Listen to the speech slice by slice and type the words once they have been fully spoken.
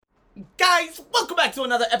Guys, welcome back to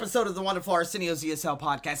another episode of the wonderful Arsenio's ESL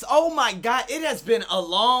podcast. Oh my god, it has been a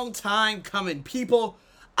long time coming, people.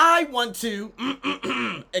 I want to,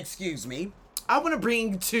 I want to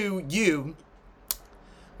bring to you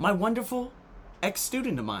my wonderful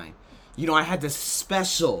ex-student of mine. You know, I had this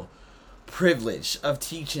special privilege of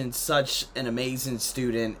teaching such an amazing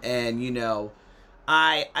student, and you know,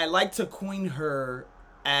 I like to coin her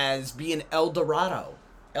as being El Dorado.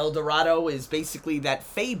 El Dorado is basically that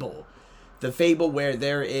fable. The fable where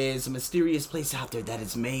there is a mysterious place out there that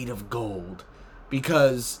is made of gold.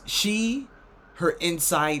 Because her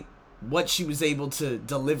insight, what she was able to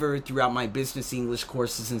deliver throughout my business English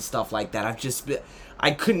courses and stuff like that,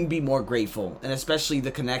 I couldn't be more grateful. And especially the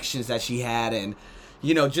connections that she had. And,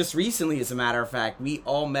 you know, just recently, as a matter of fact, we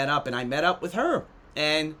all met up and I met up with her.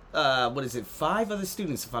 And, 5 other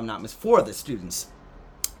students, if I'm not mistaken, 4 other students.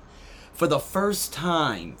 For the first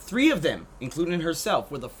time, 3 of them, including herself,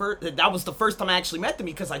 that was the first time I actually met them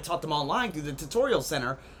because I taught them online through the tutorial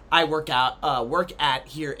center I work at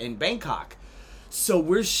here in Bangkok. So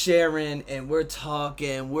we're sharing and we're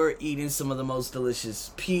talking, we're eating some of the most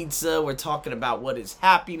delicious pizza, we're talking about what is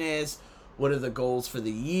happiness, what are the goals for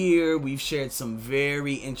the year. We've shared some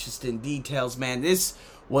very interesting details, man. This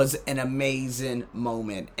was an amazing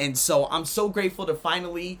moment. And so I'm so grateful to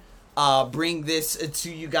finally bring this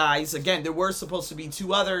to you guys. Again, there were supposed to be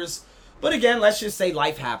 2 others, but again, let's just say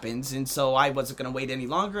life happens, and so I wasn't going to wait any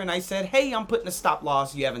longer, and I said, hey, I'm putting a stop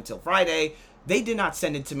loss. You have until Friday. They did not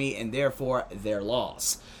send it to me, and therefore, their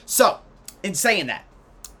loss. So, in saying that,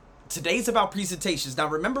 today's about presentations. Now,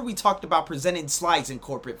 remember we talked about presenting slides in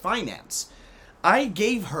corporate finance. I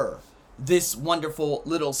gave her this wonderful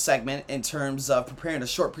little segment in terms of preparing a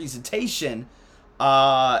short presentation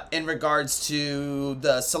in regards to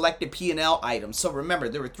the selected P&L items. So remember,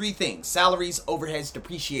 there were 3 things: salaries, overheads,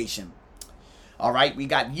 depreciation. All right, we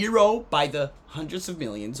got euro by the hundreds of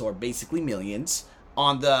millions, or basically millions,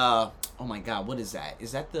 on the, oh my god, what is that?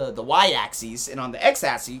 Is that the y-axis? And on the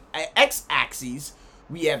x-axis,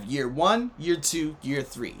 we have year 1, year 2, year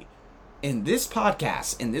 3. In this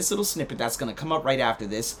podcast, in this little snippet that's going to come up right after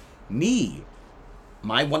this,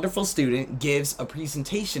 my wonderful student gives a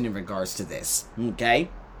presentation in regards to this, okay?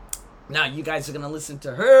 Now, you guys are going to listen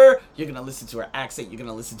to her, you're going to listen to her accent, you're going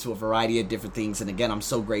to listen to a variety of different things, and again, I'm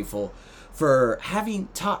so grateful for having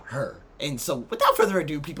taught her. And so, without further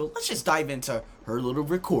ado, people, let's just dive into her little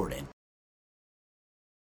recording.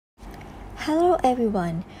 Hello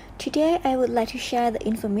everyone, today I would like to share the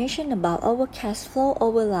information about our cash flow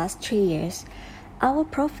over the last 3 years. Our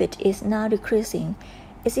profit is now decreasing.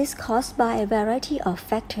 It is caused by a variety of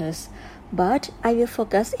factors, but I will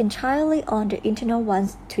focus entirely on the internal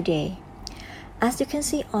ones today. As you can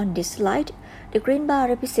see on this slide, the green bar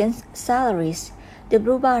represents salaries, the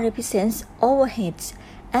blue bar represents overheads,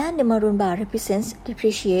 and the maroon bar represents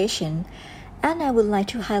depreciation. And I would like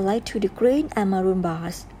to highlight the green and maroon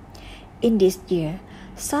bars. In this year,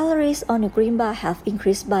 salaries on the green bar have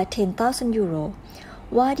increased by 10,000 euro.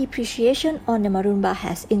 While depreciation on the maroon bar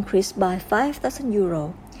has increased by 5,000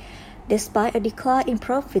 euro. Despite a decline in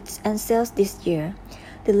profits and sales this year,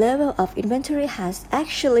 the level of inventory has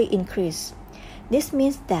actually increased. This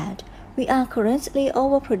means that we are currently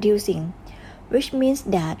overproducing, which means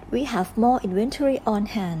that we have more inventory on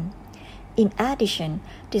hand. In addition,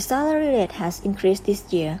 the salary rate has increased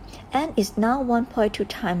this year and is now 1.2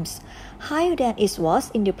 times higher than it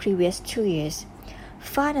was in the previous 2 years.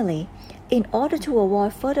 Finally, in order to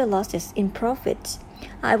avoid further losses in profits,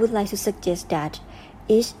 I would like to suggest that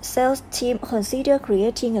each sales team consider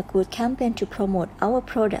creating a good campaign to promote our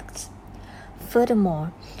products.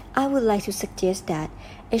 Furthermore, I would like to suggest that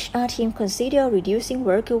HR team consider reducing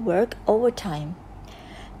worker work overtime.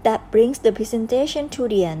 That brings the presentation to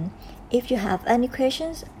the end. If you have any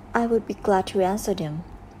questions, I would be glad to answer them.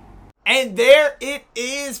 And there it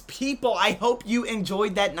is, people. I hope you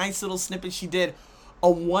enjoyed that nice little snippet she did. A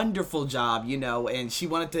wonderful job, you know, and she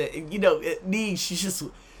wanted to, you know,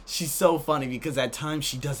 she's so funny because at times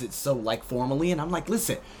she does it so like formally, and I'm like,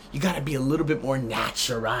 listen, you gotta be a little bit more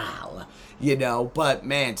natural, you know. But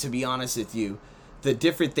man, to be honest with you, the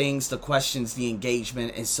different things, the questions, the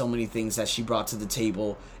engagement, and so many things that she brought to the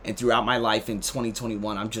table and throughout my life in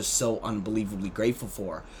 2021, I'm just so unbelievably grateful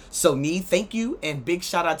for. So thank you, and big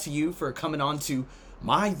shout out to you for coming on to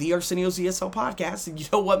the Arsenio's ESL podcast. And you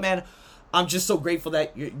know what, man, I'm just so grateful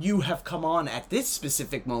that you have come on at this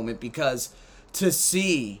specific moment, because to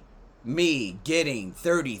see me getting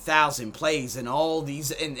 30,000 plays and all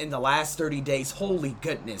these in the last 30 days, holy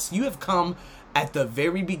goodness, you have come at the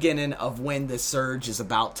very beginning of when the surge is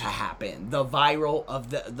about to happen. The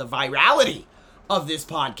virality of this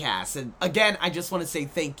podcast. And again, I just want to say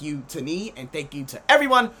thank you to Nee and thank you to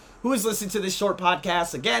everyone who is listening to this short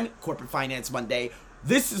podcast. Again, Corporate Finance Monday.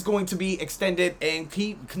 This is going to be extended and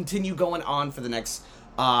continue going on for the next,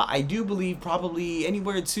 I do believe, probably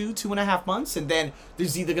anywhere 2.5 months. And then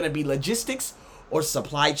there's either going to be logistics or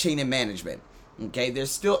supply chain and management. Okay, there's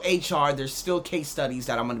still HR, there's still case studies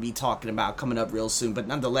that I'm going to be talking about coming up real soon. But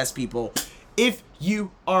nonetheless, people, if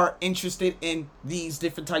you are interested in these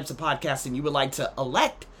different types of podcasts and you would like to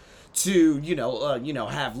elect to,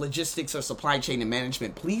 have logistics or supply chain and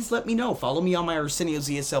management, please let me know. Follow me on my Arsenio's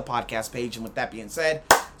ESL podcast page. And with that being said,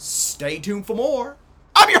 stay tuned for more.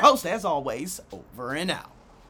 I'm your host, as always, over and out.